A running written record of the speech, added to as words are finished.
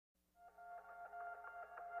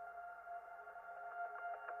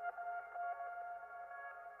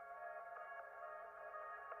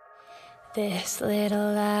This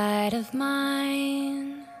little light of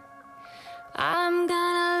mine, I'm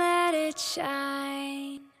gonna let it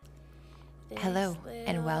shine. Hello,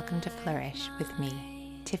 and welcome to Flourish with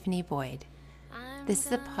me, Tiffany Boyd. This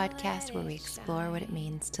is a podcast where we explore what it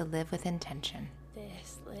means to live with intention.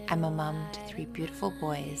 I'm a mom to 3 beautiful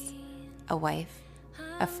boys, a wife,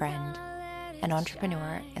 a friend, an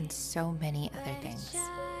entrepreneur, and so many other things.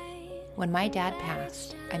 When my dad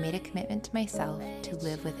passed, I made a commitment to myself to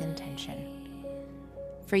live with intention.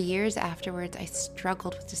 For years afterwards, I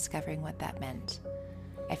struggled with discovering what that meant.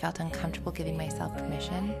 I felt uncomfortable giving myself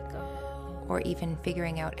permission or even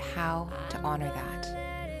figuring out how to honor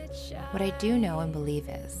that. What I do know and believe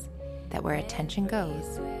is that where attention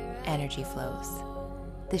goes, energy flows.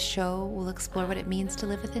 This show will explore what it means to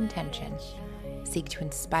live with intention, seek to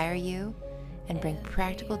inspire you, and bring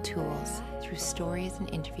practical tools through stories and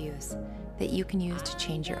interviews that you can use to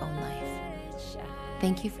change your own life.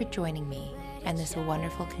 Thank you for joining me and this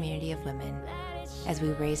wonderful community of women as we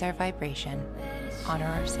raise our vibration, honor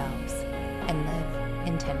ourselves, and live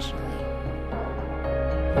intentionally.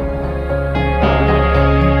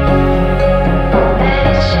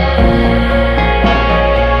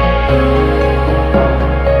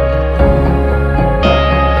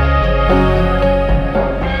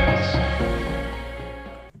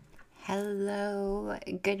 Hello,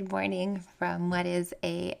 good morning from what is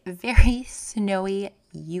a very snowy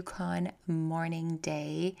Yukon morning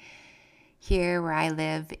day here where I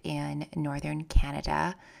live in northern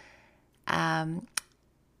Canada.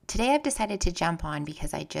 Today I've decided to jump on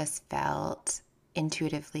because I just felt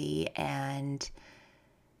intuitively, and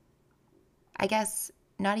I guess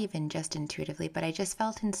not even just intuitively, but I just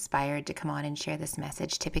felt inspired to come on and share this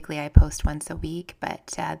message. Typically I post once a week,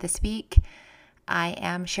 but this week I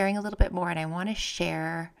am sharing a little bit more, and I want to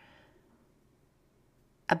share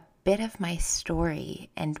a bit of my story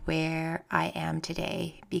and where I am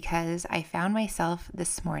today, because I found myself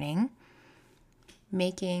this morning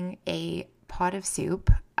making a pot of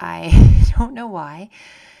soup. I don't know why,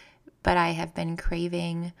 but I have been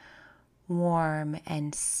craving warm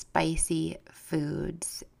and spicy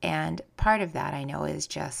foods, and part of that I know is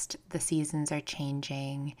just the seasons are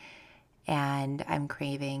changing, and I'm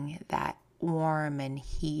craving that warm and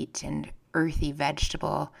heat and earthy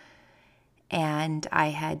vegetable. And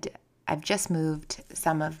I've just moved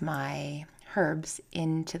some of my herbs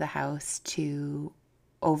into the house to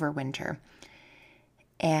overwinter.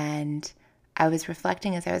 And I was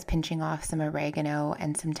reflecting as I was pinching off some oregano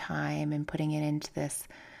and some thyme and putting it into this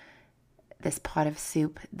pot of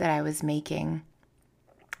soup that I was making,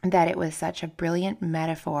 that it was such a brilliant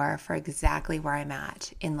metaphor for exactly where I'm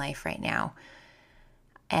at in life right now.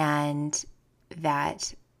 And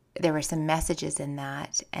that there were some messages in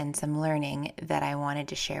that and some learning that I wanted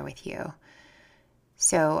to share with you.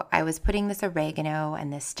 So I was putting this oregano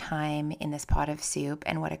and this thyme in this pot of soup,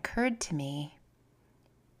 and what occurred to me,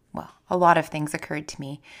 well, a lot of things occurred to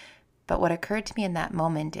me, but what occurred to me in that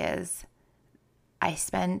moment is I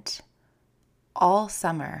spent all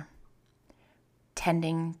summer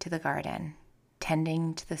tending to the garden,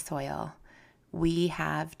 tending to the soil. We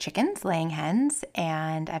have chickens, laying hens,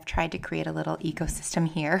 and I've tried to create a little ecosystem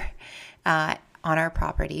here on our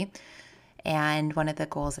property. And one of the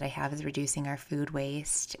goals that I have is reducing our food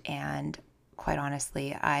waste. And quite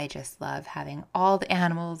honestly, I just love having all the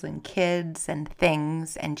animals and kids and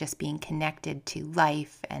things and just being connected to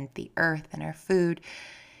life and the earth and our food.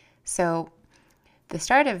 So the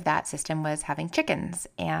start of that system was having chickens,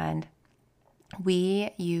 and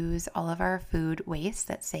we use all of our food waste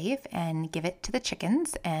that's safe and give it to the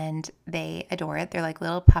chickens, and they adore it. They're like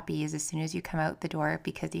little puppies as soon as you come out the door,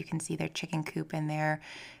 because you can see their chicken coop in their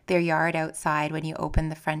yard outside. When you open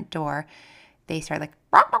the front door, they start like,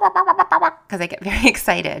 because they get very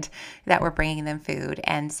excited that we're bringing them food.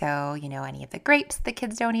 And so, any of the grapes the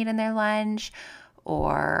kids don't eat in their lunch,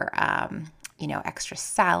 or extra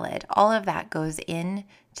salad, all of that goes in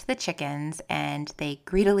to the chickens, and they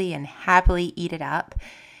greedily and happily eat it up.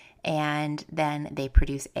 And then they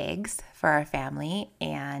produce eggs for our family.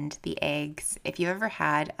 And the eggs, if you ever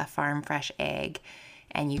had a farm fresh egg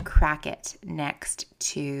and you crack it next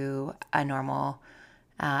to a normal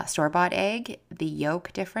store-bought egg, the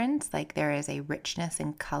yolk difference, like there is a richness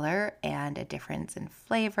in color and a difference in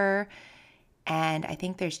flavor. And I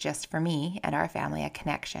think there's just, for me and our family, a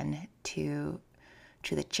connection to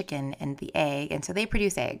the chicken and the egg. And so they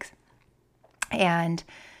produce eggs. And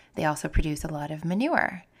they also produce a lot of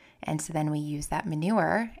manure. And so then we use that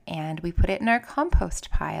manure and we put it in our compost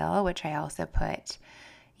pile, which I also put,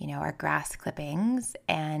 our grass clippings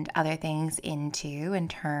and other things into, and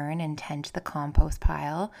turn and tend to the compost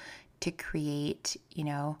pile to create,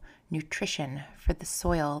 nutrition for the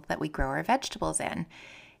soil that we grow our vegetables in.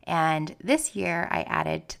 And this year I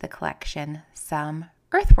added to the collection some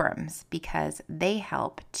earthworms because they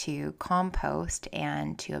help to compost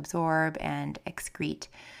and to absorb and excrete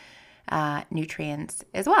nutrients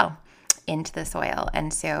as well into the soil.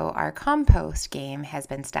 And so our compost game has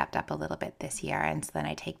been stepped up a little bit this year. And so then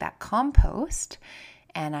I take that compost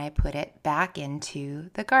and I put it back into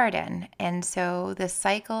the garden. And so this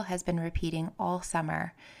cycle has been repeating all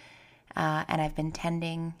summer. And I've been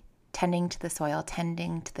tending to the soil,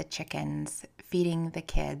 tending to the chickens, feeding the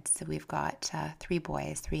kids. So we've got three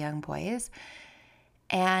young boys.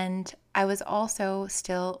 And I was also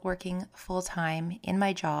still working full-time in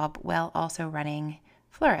my job while also running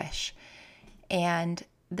Flourish. And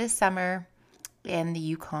this summer in the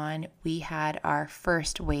Yukon, we had our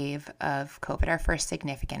first wave of COVID, our first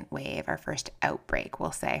significant wave, our first outbreak,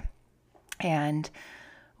 we'll say. And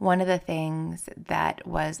one of the things that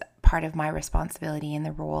was part of my responsibility in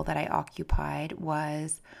the role that I occupied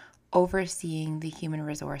was overseeing the human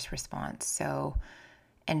resource response. So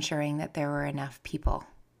ensuring that there were enough people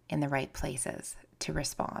in the right places to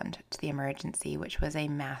respond to the emergency, which was a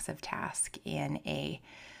massive task in a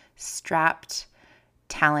strapped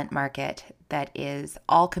talent market that is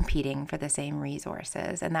all competing for the same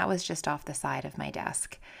resources. And that was just off the side of my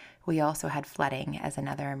desk. We also had flooding as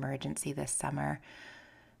another emergency this summer.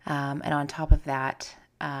 And on top of that,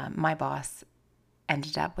 my boss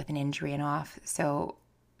ended up with an injury and off. So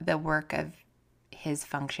the work of his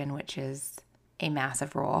function, which is a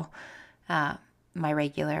massive role, my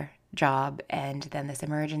regular job, and then this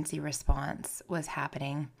emergency response was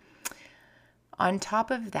happening. On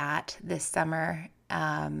top of that, this summer,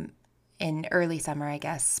 in early summer, I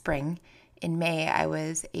guess, spring, in May, I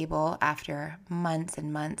was able, after months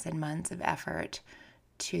and months and months of effort,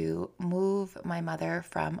 to move my mother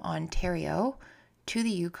from Ontario to the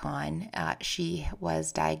Yukon. She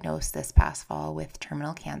was diagnosed this past fall with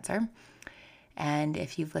terminal cancer. And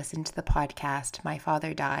if you've listened to the podcast, my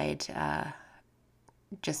father died I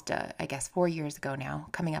guess 4 years ago now,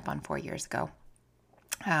 coming up on 4 years ago,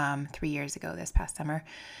 3 years ago this past summer,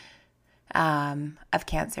 of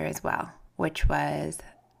cancer as well, which was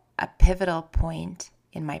a pivotal point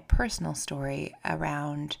in my personal story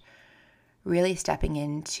around really stepping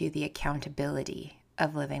into the accountability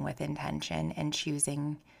of living with intention and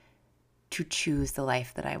choosing to choose the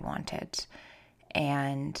life that I wanted.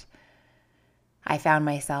 And I found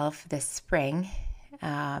myself this spring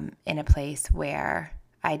in a place where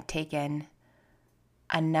I'd taken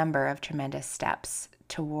a number of tremendous steps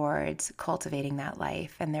towards cultivating that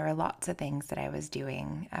life. And there were lots of things that I was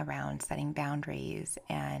doing around setting boundaries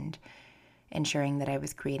and ensuring that I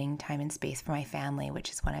was creating time and space for my family,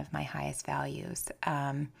 which is one of my highest values.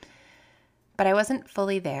 But I wasn't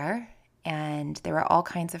fully there, and there were all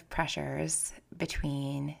kinds of pressures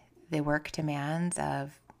between the work demands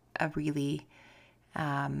of a really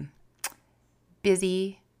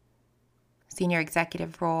busy senior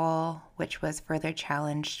executive role, which was further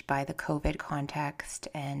challenged by the COVID context,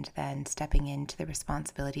 and then stepping into the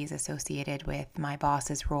responsibilities associated with my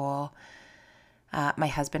boss's role. My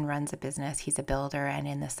husband runs a business. He's a builder, and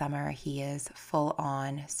in the summer he is full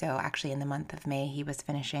on. So actually in the month of May, he was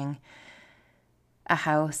finishing a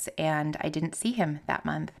house, and I didn't see him that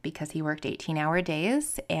month because he worked 18-hour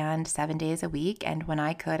days and 7 days a week. And when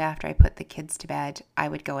I could, after I put the kids to bed, I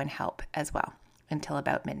would go and help as well until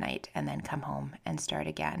about midnight and then come home and start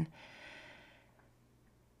again.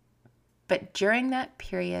 But during that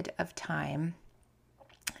period of time,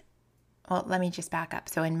 well, let me just back up.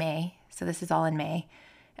 So in May, so this is all in May.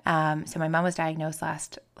 So my mom was diagnosed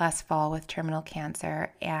last fall with terminal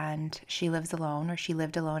cancer, and she lived alone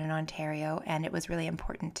in Ontario, and it was really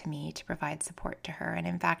important to me to provide support to her. And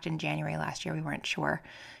in fact, in January last year, we weren't sure.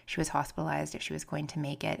 She was hospitalized if she was going to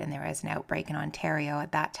make it, and there was an outbreak in Ontario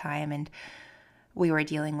at that time, and we were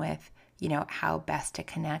dealing with, how best to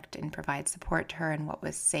connect and provide support to her and what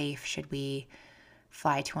was safe. Should we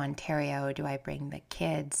fly to Ontario? Do I bring the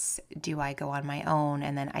kids? Do I go on my own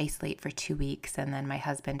and then isolate for 2 weeks? And then my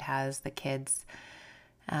husband has the kids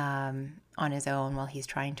on his own while he's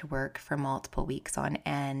trying to work for multiple weeks on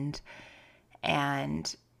end.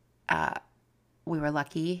 And we were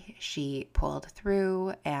lucky. She pulled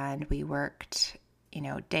through, and we worked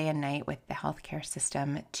day and night with the healthcare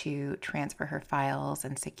system to transfer her files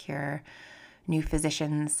and secure new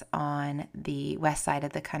physicians on the west side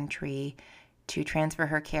of the country to transfer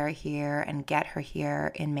her care here and get her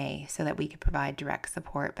here in May so that we could provide direct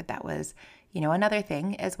support. But that was, another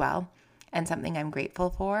thing as well, and something I'm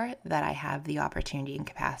grateful for that I have the opportunity and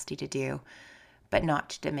capacity to do, but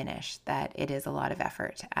not to diminish that it is a lot of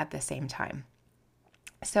effort at the same time.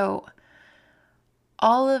 So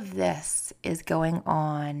all of this is going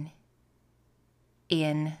on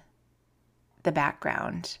in the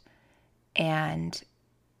background. And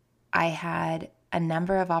I had a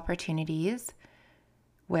number of opportunities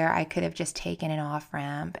where I could have just taken an off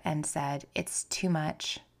ramp and said, it's too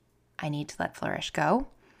much. I need to let Flourish go.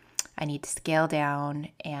 I need to scale down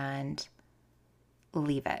and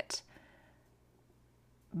leave it.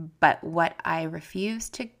 But what I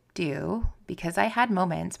refused to do, because I had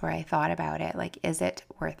moments where I thought about it, like, is it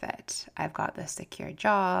worth it? I've got this secure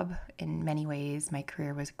job. In many ways, my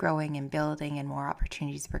career was growing and building and more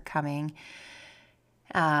opportunities were coming.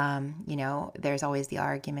 There's always the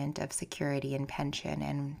argument of security and pension,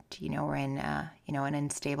 and, we're in, an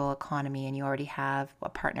unstable economy, and you already have a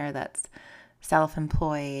partner that's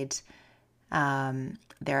self-employed.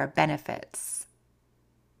 There are benefits,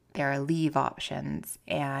 there are leave options.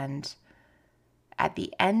 And at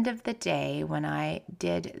the end of the day, when I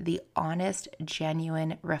did the honest,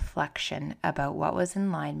 genuine reflection about what was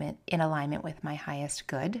in alignment with my highest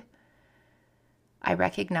good, I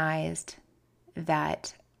recognized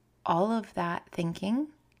that all of that thinking,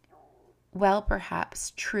 well,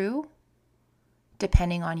 perhaps true,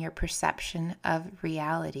 depending on your perception of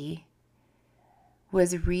reality,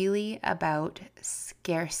 was really about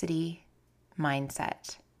scarcity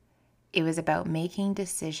mindset. It was about making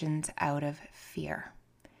decisions out of fear.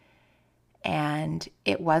 And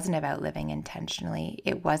it wasn't about living intentionally.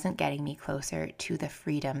 It wasn't getting me closer to the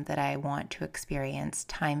freedom that I want to experience: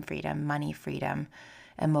 time freedom, money freedom,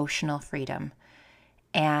 emotional freedom.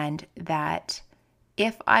 And that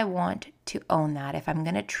if I want to own that, if I'm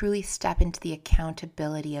going to truly step into the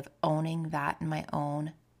accountability of owning that in my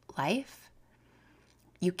own life,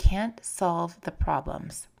 you can't solve the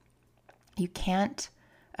problems. You can't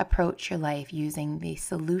approach your life using the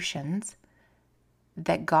solutions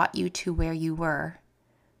that got you to where you were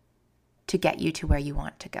to get you to where you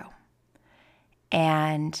want to go.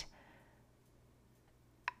 And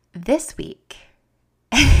this week,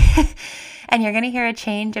 and you're going to hear a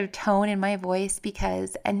change of tone in my voice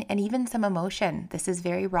because, and even some emotion. This is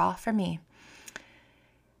very raw for me.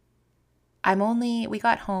 We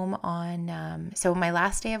got home on, so my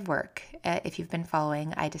last day of work, if you've been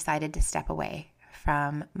following, I decided to step away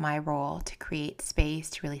from my role to create space,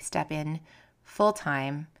 to really step in full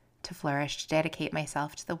time to Flourish, to dedicate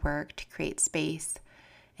myself to the work, to create space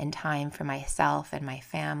and time for myself and my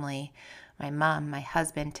family, my mom, my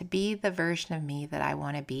husband, to be the version of me that I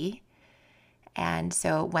want to be. And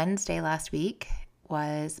so Wednesday last week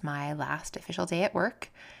was my last official day at work.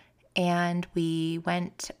 And we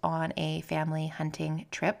went on a family hunting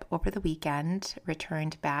trip over the weekend,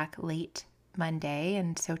 returned back late Monday.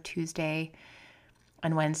 And so Tuesday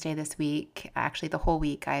and Wednesday this week, actually the whole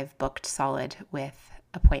week, I've booked solid with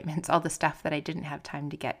appointments, all the stuff that I didn't have time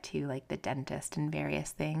to get to, like the dentist and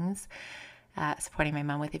various things, supporting my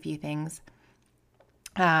mom with a few things.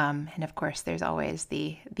 And of course, there's always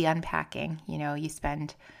the unpacking. You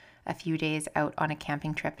spend a few days out on a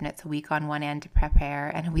camping trip, and it's a week on one end to prepare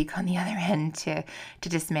and a week on the other end to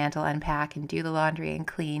dismantle, unpack, and do the laundry and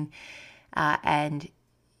clean. And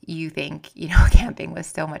you think, camping was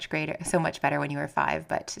so much better when you were 5,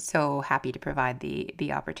 but so happy to provide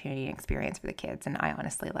the opportunity and experience for the kids. And I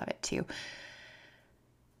honestly love it too.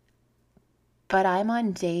 But I'm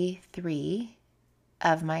on day 3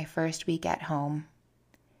 of my first week at home.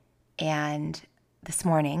 And this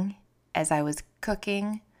morning, as I was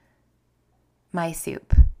cooking my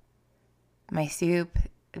soup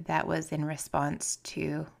that was in response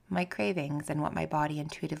to my cravings and what my body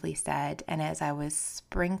intuitively said, and as I was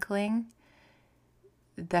sprinkling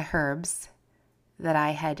the herbs that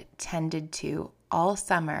I had tended to all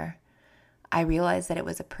summer, I realized that it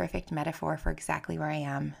was a perfect metaphor for exactly where I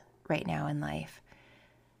am right now in life.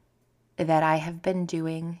 That I have been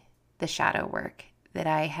doing the shadow work, that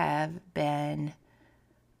I have been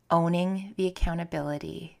owning the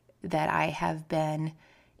accountability, that I have been,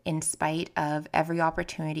 in spite of every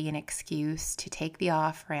opportunity and excuse to take the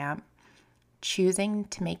off ramp, choosing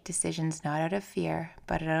to make decisions not out of fear,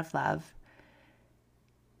 but out of love.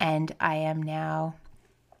 And I am now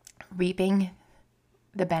reaping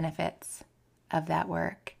the benefits of that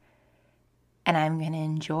work. And I'm going to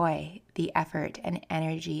enjoy the effort and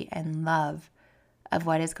energy and love of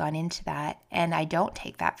what has gone into that. And I don't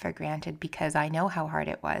take that for granted because I know how hard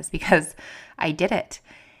it was, because I did it.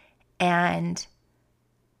 And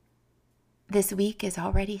this week is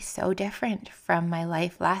already so different from my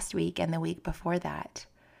life last week and the week before that.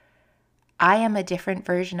 I am a different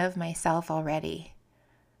version of myself already.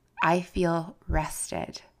 I feel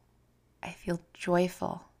rested. I feel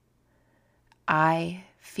joyful. I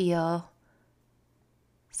feel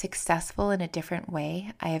successful in a different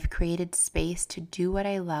way. I have created space to do what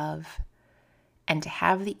I love and to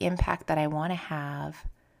have the impact that I want to have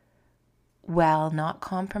while not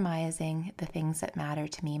compromising the things that matter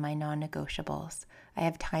to me, my non-negotiables. I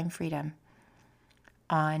have time freedom.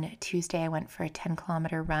 On Tuesday, I went for a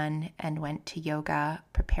 10-kilometer run and went to yoga,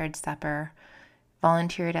 prepared supper,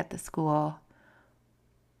 volunteered at the school,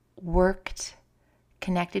 worked,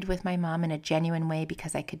 connected with my mom in a genuine way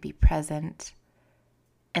because I could be present,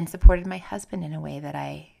 and supported my husband in a way that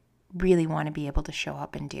I really want to be able to show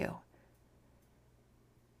up and do.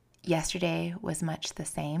 Yesterday was much the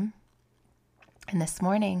same. And this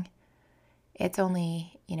morning, it's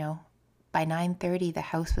only, by 9:30, the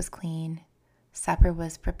house was clean, supper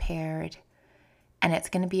was prepared, and it's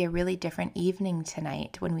going to be a really different evening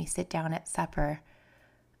tonight when we sit down at supper,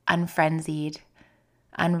 unfrenzied,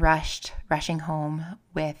 unrushed, rushing home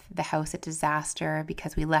with the house a disaster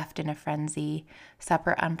because we left in a frenzy,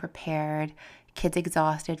 supper unprepared, kids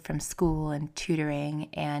exhausted from school and tutoring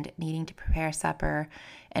and needing to prepare supper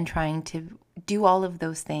and trying to do all of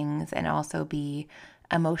those things and also be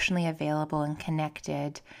emotionally available and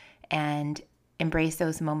connected and embrace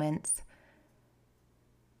those moments.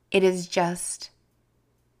 It is just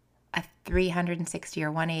a 360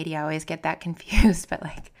 or 180. I always get that confused, but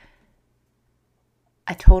like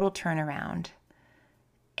a total turnaround.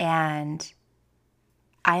 And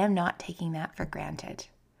I am not taking that for granted.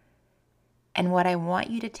 And what I want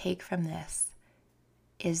you to take from this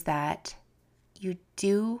is that you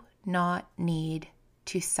do not need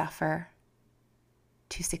to suffer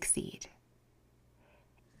to succeed.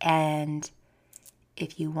 And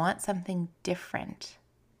if you want something different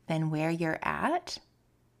than where you're at,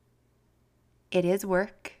 it is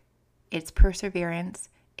work, it's perseverance,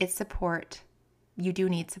 it's support. You do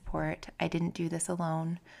need support. I didn't do this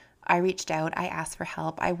alone. I reached out, I asked for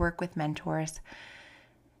help, I work with mentors.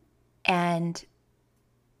 And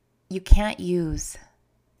you can't use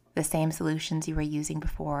the same solutions you were using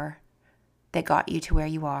before that got you to where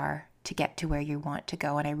you are to get to where you want to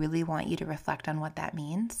go. And I really want you to reflect on what that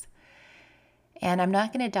means. And I'm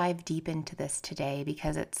not going to dive deep into this today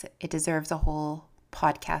because it deserves a whole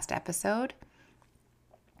podcast episode.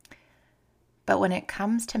 But when it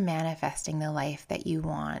comes to manifesting the life that you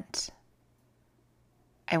want,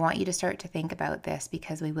 I want you to start to think about this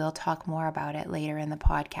because we will talk more about it later in the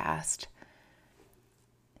podcast.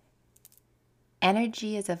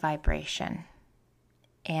 Energy is a vibration,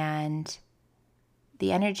 and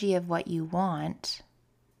the energy of what you want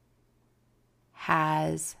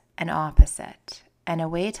has an opposite. And a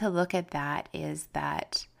way to look at that is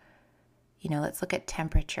that, let's look at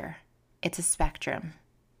temperature. It's a spectrum,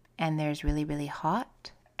 and there's really, really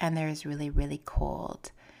hot, and there's really, really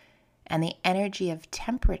cold. And the energy of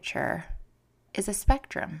temperature is a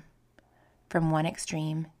spectrum from one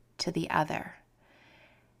extreme to the other.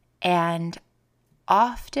 And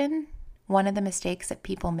often, one of the mistakes that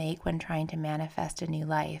people make when trying to manifest a new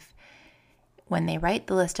life, when they write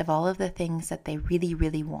the list of all of the things that they really,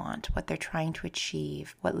 really want, what they're trying to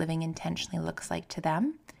achieve, what living intentionally looks like to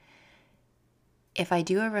them, if I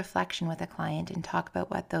do a reflection with a client and talk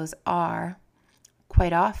about what those are,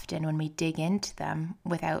 quite often when we dig into them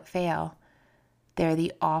without fail, they're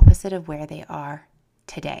the opposite of where they are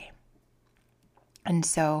today. And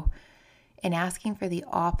so in asking for the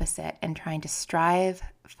opposite and trying to strive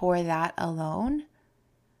for that alone,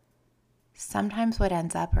 sometimes what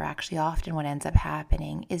ends up, or actually often what ends up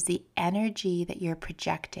happening, is the energy that you're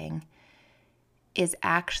projecting is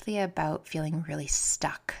actually about feeling really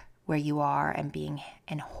stuck where you are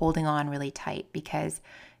and holding on really tight because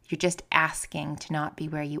you're just asking to not be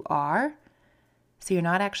where you are. So you're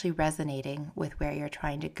not actually resonating with where you're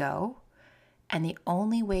trying to go. And the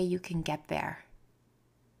only way you can get there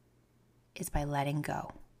is by letting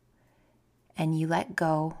go. And you let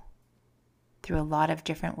go through a lot of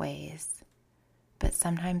different ways. But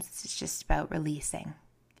sometimes it's just about releasing.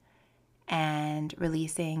 And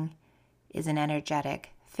releasing is an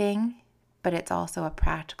energetic thing, but it's also a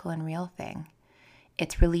practical and real thing.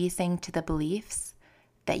 It's releasing to the beliefs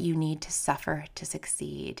that you need to suffer to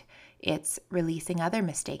succeed. It's releasing other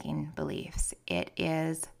mistaken beliefs. It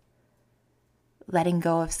is letting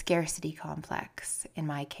go of scarcity complex, in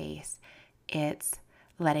my case. It's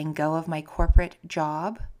letting go of my corporate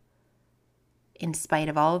job in spite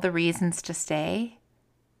of all the reasons to stay,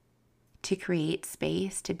 to create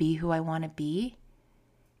space to be who I want to be.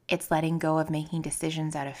 It's letting go of making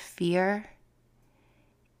decisions out of fear.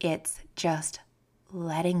 It's just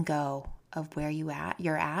letting go of where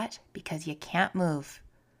you're at because you can't move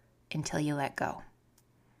until you let go.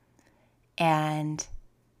 And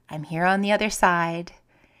I'm here on the other side,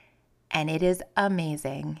 and it is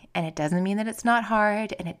amazing. And it doesn't mean that it's not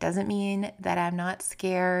hard, and it doesn't mean that I'm not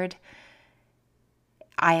scared.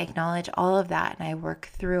 I acknowledge all of that and I work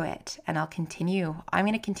through it, and I'm going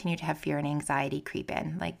to continue to have fear and anxiety creep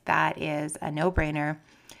in. Like, that is a no-brainer.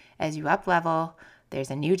 As you up level,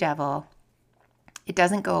 there's a new devil. It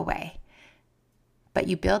doesn't go away, but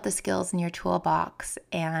you build the skills in your toolbox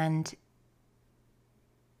and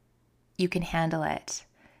you can handle it,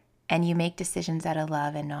 and you make decisions out of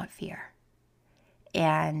love and not fear.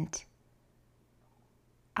 And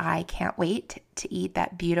I can't wait to eat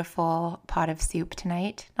that beautiful pot of soup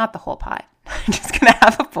tonight. Not the whole pot. I'm just going to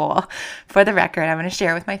have a bowl for the record. I'm going to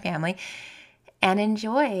share with my family and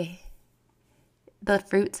enjoy the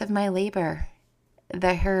fruits of my labor,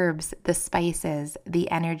 the herbs, the spices, the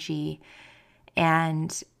energy.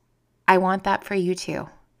 And I want that for you too.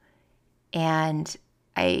 And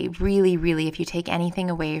I really, really, if you take anything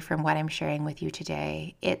away from what I'm sharing with you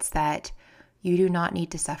today, it's that you do not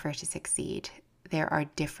need to suffer to succeed. There are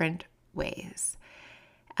different ways.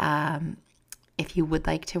 If you would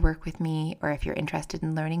like to work with me, or if you're interested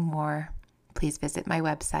in learning more, please visit my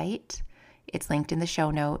website. It's linked in the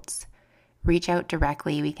show notes. Reach out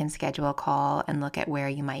directly. We can schedule a call and look at where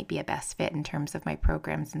you might be a best fit in terms of my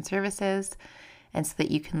programs and services, and so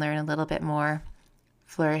that you can learn a little bit more.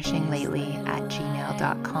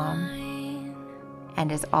 flourishinglately@gmail.com.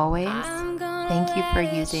 And as always, thank you for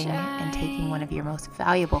using and taking one of your most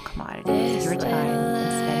valuable commodities, your time,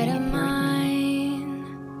 and spending it here with me.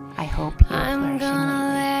 I hope you're flourishing lately.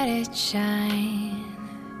 Let it shine.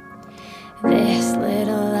 This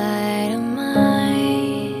little